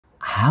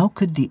How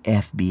could the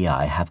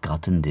FBI have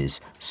gotten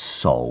this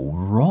so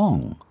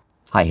wrong?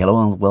 Hi,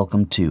 hello, and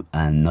welcome to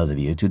another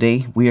video.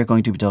 Today, we are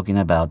going to be talking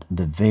about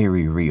the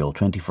very real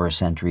 21st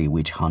century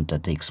witch hunt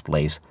that takes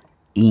place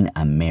in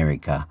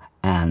America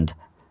and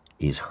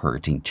is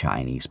hurting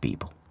Chinese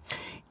people.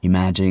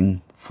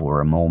 Imagine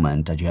for a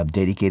moment that you have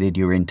dedicated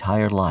your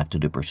entire life to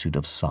the pursuit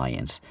of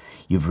science.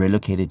 You've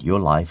relocated your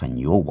life and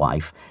your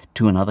wife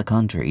to another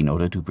country in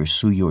order to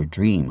pursue your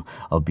dream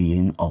of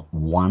being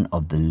one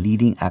of the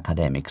leading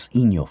academics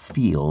in your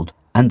field,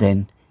 and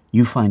then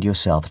you find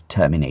yourself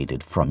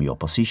terminated from your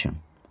position,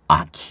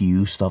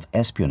 accused of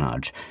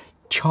espionage,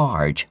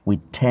 charged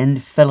with 10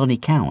 felony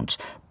counts,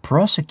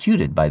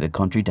 prosecuted by the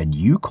country that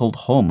you called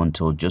home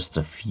until just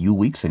a few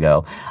weeks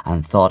ago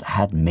and thought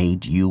had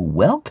made you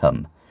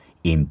welcome,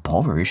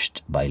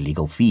 impoverished by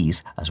legal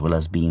fees, as well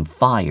as being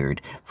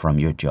fired from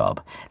your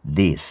job.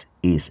 This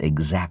is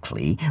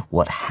exactly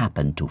what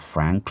happened to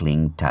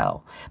Franklin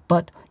Tao.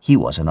 But he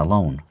wasn't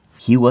alone.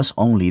 He was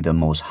only the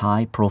most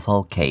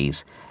high-profile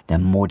case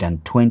than more than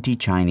 20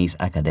 Chinese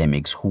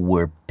academics who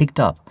were picked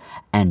up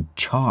and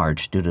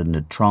charged during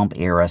the Trump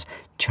era's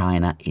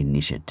China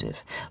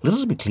initiative. Let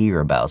us be clear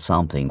about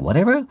something.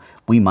 Whatever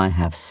we might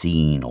have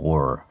seen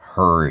or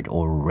heard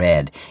or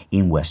read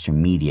in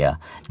Western media,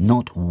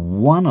 not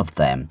one of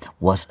them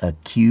was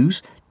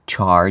accused,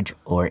 charged,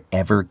 or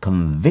ever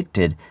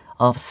convicted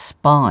of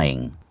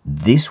spying.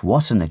 This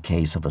wasn't a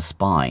case of a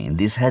spying.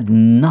 This had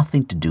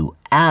nothing to do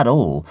at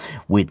all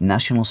with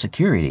national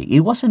security.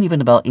 It wasn't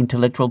even about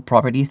intellectual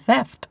property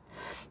theft.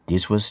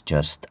 This was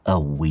just a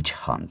witch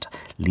hunt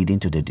leading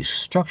to the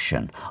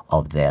destruction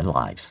of their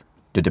lives.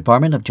 The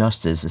Department of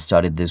Justice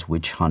started this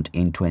witch hunt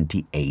in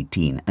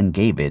 2018 and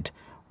gave it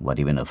what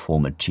even a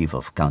former chief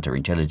of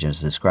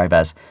counterintelligence described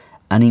as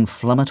an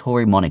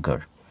inflammatory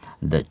moniker,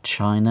 the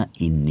China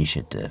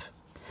Initiative.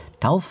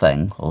 Tao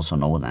Feng, also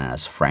known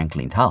as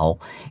Franklin Tao,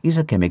 is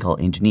a chemical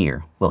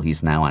engineer. Well,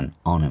 he's now an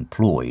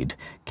unemployed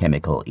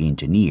chemical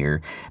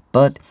engineer,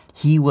 but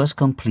he was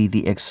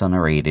completely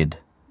exonerated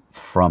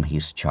from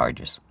his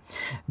charges.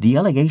 The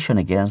allegation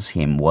against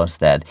him was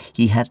that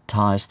he had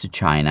ties to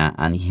China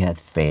and he had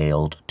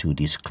failed to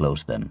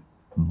disclose them.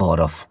 But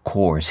of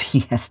course,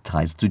 he has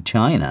ties to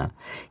China.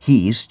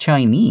 He is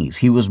Chinese.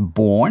 He was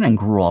born and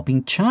grew up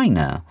in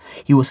China.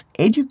 He was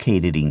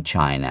educated in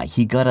China.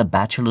 He got a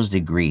bachelor's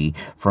degree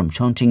from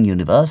Chongqing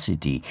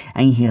University,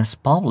 and he has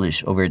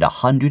published over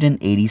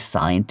 180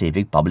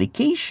 scientific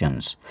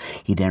publications.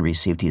 He then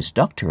received his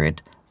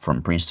doctorate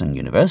from Princeton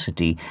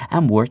University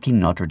and worked in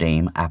Notre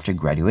Dame after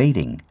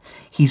graduating.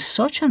 He's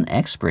such an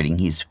expert in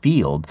his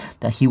field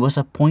that he was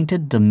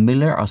appointed the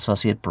Miller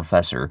Associate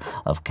Professor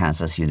of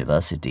Kansas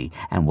University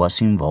and was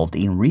involved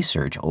in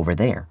research over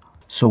there.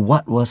 So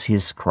what was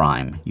his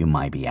crime, you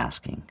might be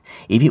asking?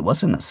 If he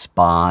wasn't a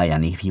spy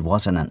and if he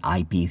wasn't an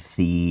IP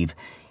thief,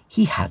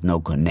 he had no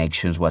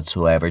connections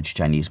whatsoever to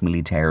Chinese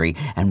military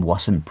and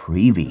wasn't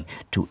privy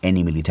to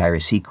any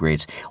military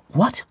secrets.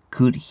 What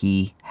could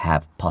he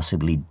have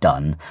possibly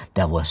done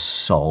that was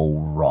so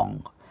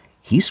wrong?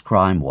 His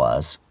crime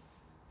was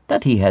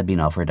that he had been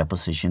offered a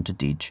position to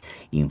teach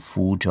in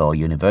Fuzhou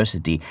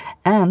University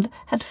and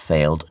had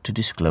failed to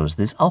disclose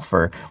this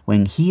offer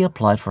when he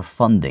applied for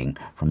funding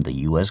from the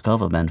US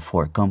government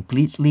for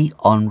completely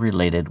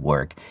unrelated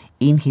work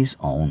in his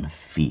own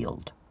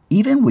field.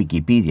 Even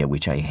Wikipedia,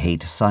 which I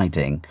hate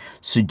citing,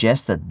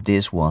 suggests that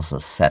this was a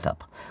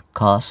setup,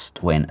 caused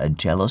when a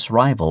jealous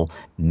rival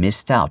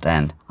missed out,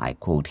 and I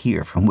quote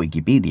here from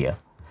Wikipedia,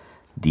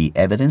 "The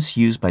evidence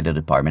used by the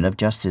Department of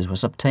Justice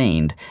was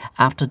obtained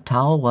after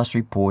Tao was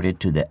reported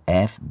to the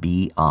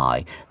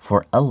FBI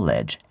for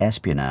alleged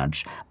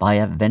espionage by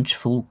a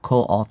vengeful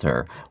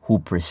co-author who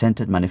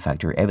presented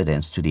manufactured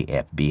evidence to the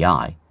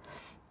FBI.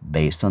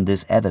 Based on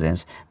this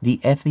evidence, the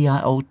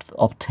FBI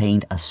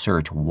obtained a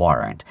search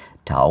warrant.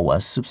 Tao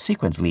was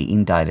subsequently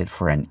indicted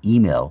for an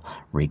email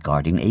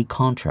regarding a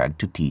contract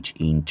to teach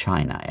in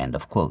China." End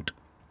of quote.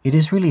 It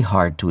is really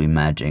hard to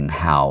imagine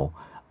how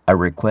a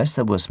request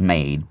that was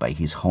made by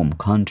his home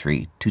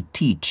country to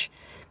teach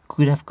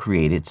could have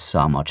created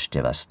so much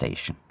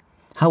devastation.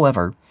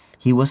 However,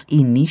 he was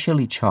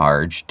initially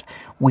charged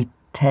with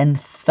 10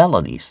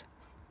 felonies.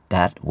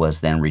 That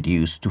was then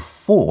reduced to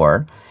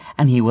 4,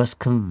 and he was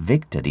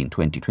convicted in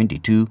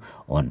 2022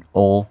 on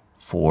all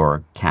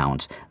 4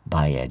 counts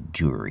by a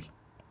jury.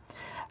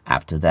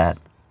 After that,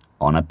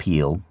 on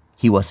appeal,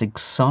 he was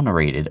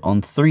exonerated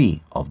on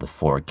 3 of the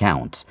 4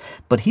 counts,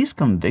 but his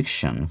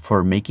conviction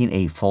for making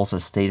a false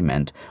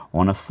statement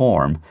on a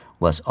form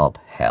was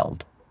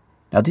upheld.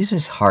 Now, this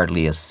is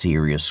hardly a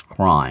serious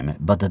crime,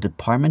 but the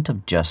Department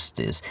of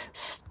Justice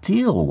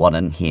still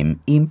wanted him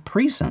in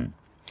prison.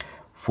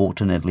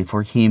 Fortunately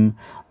for him,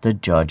 the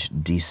judge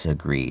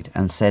disagreed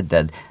and said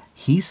that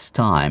his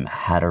time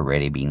had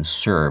already been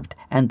served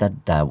and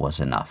that was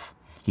enough.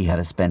 He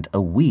had spent a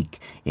week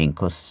in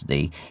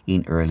custody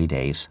in early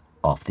days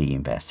of the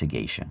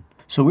investigation.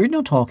 So we're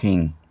not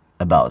talking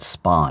about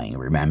spying,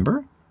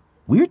 remember?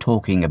 We're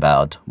talking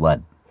about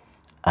what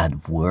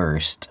at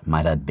worst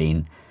might have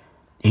been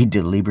a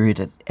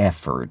deliberate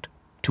effort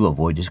to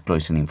avoid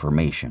disclosing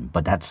information,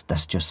 but that's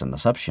just an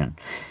assumption.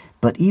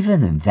 But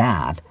even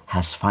that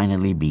has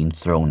finally been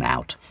thrown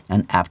out,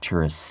 and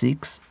after a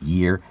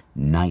 6-year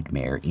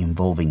nightmare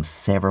involving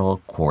several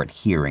court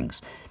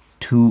hearings,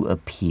 2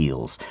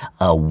 appeals,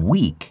 a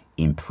week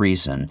in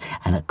prison,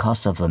 and a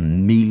cost of $1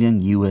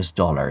 million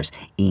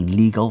in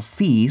legal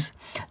fees,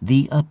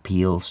 the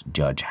appeals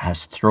judge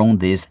has thrown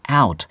this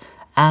out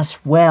as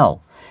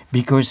well,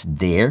 because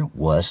there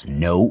was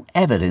no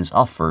evidence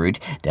offered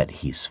that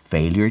his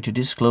failure to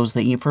disclose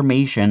the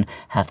information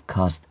had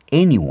caused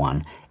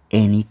anyone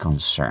any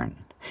concern.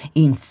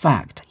 In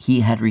fact,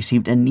 he had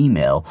received an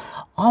email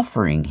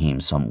offering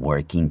him some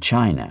work in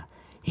China.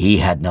 He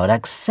had not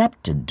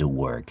accepted the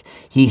work.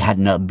 He had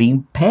not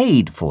been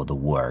paid for the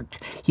work.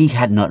 He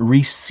had not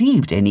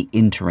received any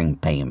interim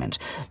payment,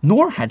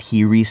 nor had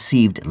he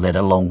received, let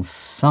alone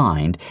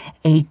signed,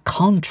 a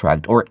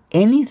contract or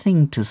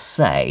anything to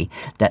say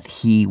that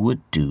he would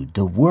do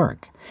the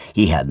work.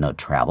 He had not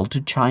traveled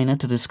to China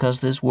to discuss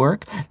this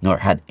work, nor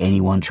had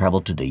anyone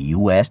traveled to the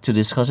U.S. to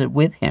discuss it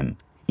with him.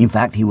 In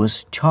fact, he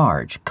was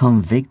charged,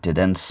 convicted,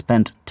 and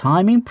spent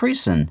time in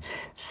prison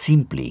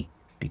simply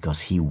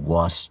because he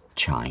was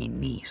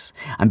Chinese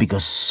and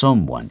because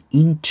someone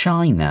in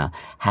China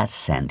had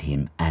sent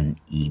him an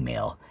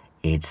email.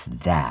 It's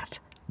that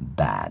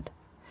bad.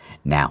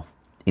 Now,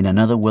 in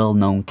another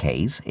well-known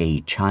case,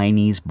 a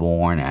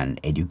Chinese-born and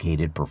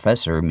educated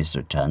professor,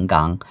 Mr. Chen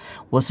Gang,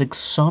 was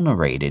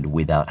exonerated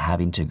without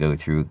having to go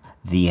through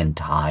the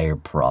entire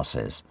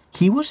process.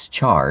 He was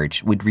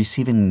charged with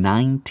receiving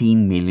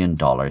 $19 million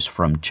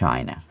from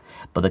China,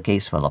 but the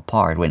case fell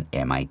apart when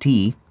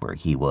MIT, where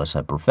he was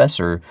a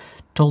professor,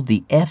 told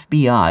the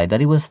FBI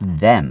that it was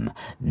them,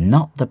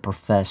 not the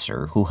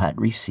professor, who had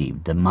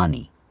received the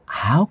money.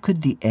 How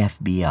could the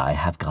FBI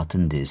have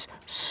gotten this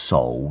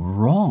so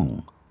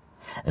wrong?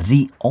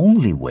 The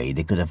only way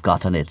they could have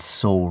gotten it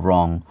so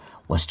wrong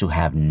was to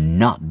have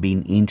not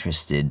been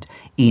interested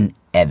in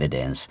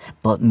evidence,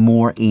 but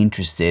more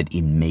interested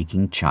in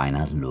making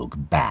China look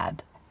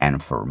bad.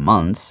 And for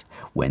months,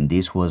 when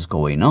this was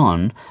going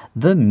on,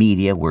 the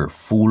media were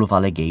full of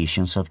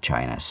allegations of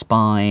China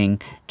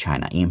spying,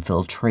 China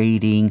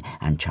infiltrating,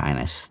 and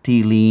China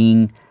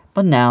stealing.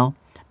 But now,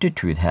 the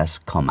truth has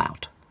come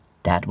out.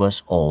 That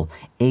was all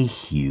a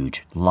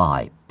huge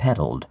lie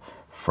peddled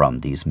from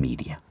these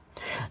media.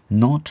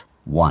 Not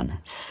one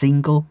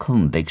single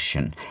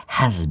conviction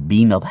has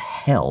been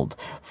upheld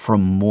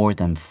from more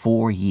than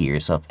 4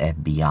 years of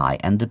FBI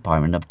and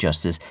Department of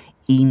Justice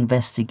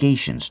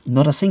investigations,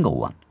 not a single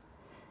one.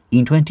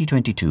 In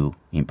 2022,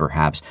 in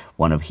perhaps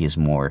one of his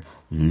more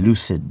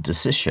lucid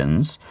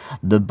decisions,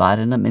 the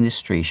Biden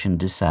administration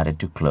decided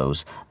to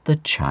close the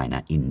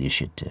China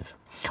Initiative.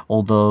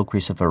 Although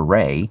Christopher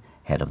Wray,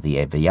 head of the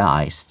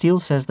FBI, still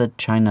says that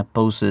China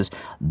poses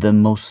the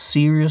most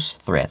serious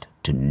threat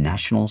to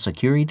national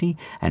security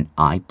and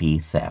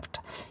IP theft.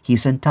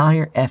 His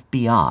entire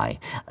FBI,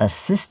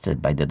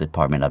 assisted by the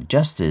Department of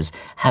Justice,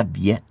 have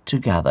yet to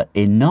gather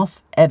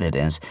enough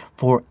evidence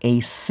for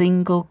a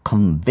single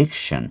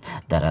conviction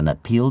that an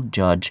appeal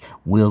judge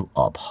will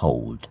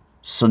uphold.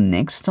 So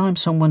next time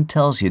someone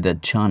tells you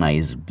that China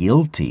is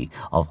guilty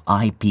of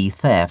IP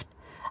theft,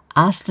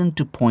 ask them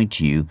to point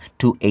you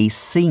to a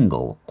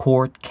single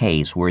court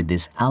case where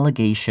this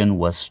allegation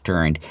was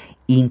turned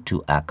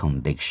into a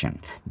conviction.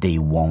 They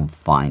won't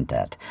find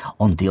that.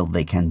 Until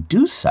they can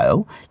do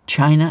so,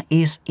 China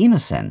is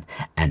innocent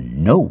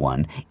and no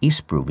one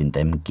is proving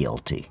them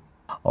guilty.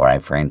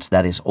 Alright friends,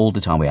 that is all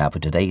the time we have for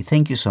today.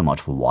 Thank you so much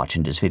for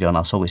watching this video, and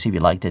as always, if you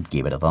liked it,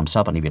 give it a thumbs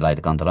up, and if you like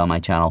the content on my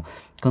channel,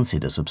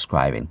 consider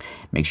subscribing.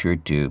 Make sure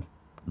to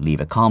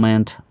leave a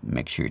comment,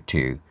 make sure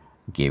to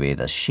give it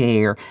a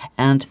share,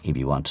 and if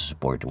you want to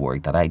support the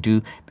work that I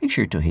do, make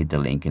sure to hit the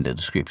link in the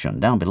description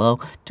down below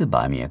to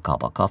buy me a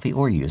cup of coffee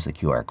or use the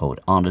QR code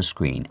on the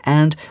screen.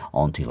 And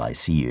until I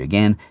see you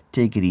again,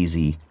 take it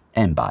easy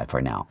and bye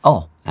for now.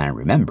 Oh, and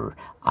remember,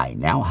 I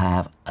now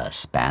have a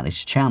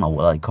Spanish channel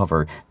where I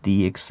cover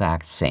the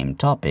exact same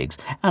topics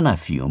and a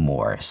few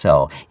more.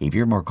 So if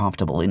you're more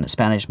comfortable in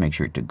Spanish, make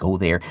sure to go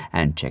there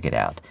and check it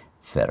out.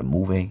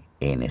 Fermove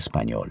en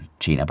español.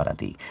 China para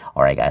ti.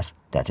 Alright guys,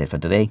 that's it for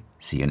today.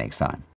 See you next time.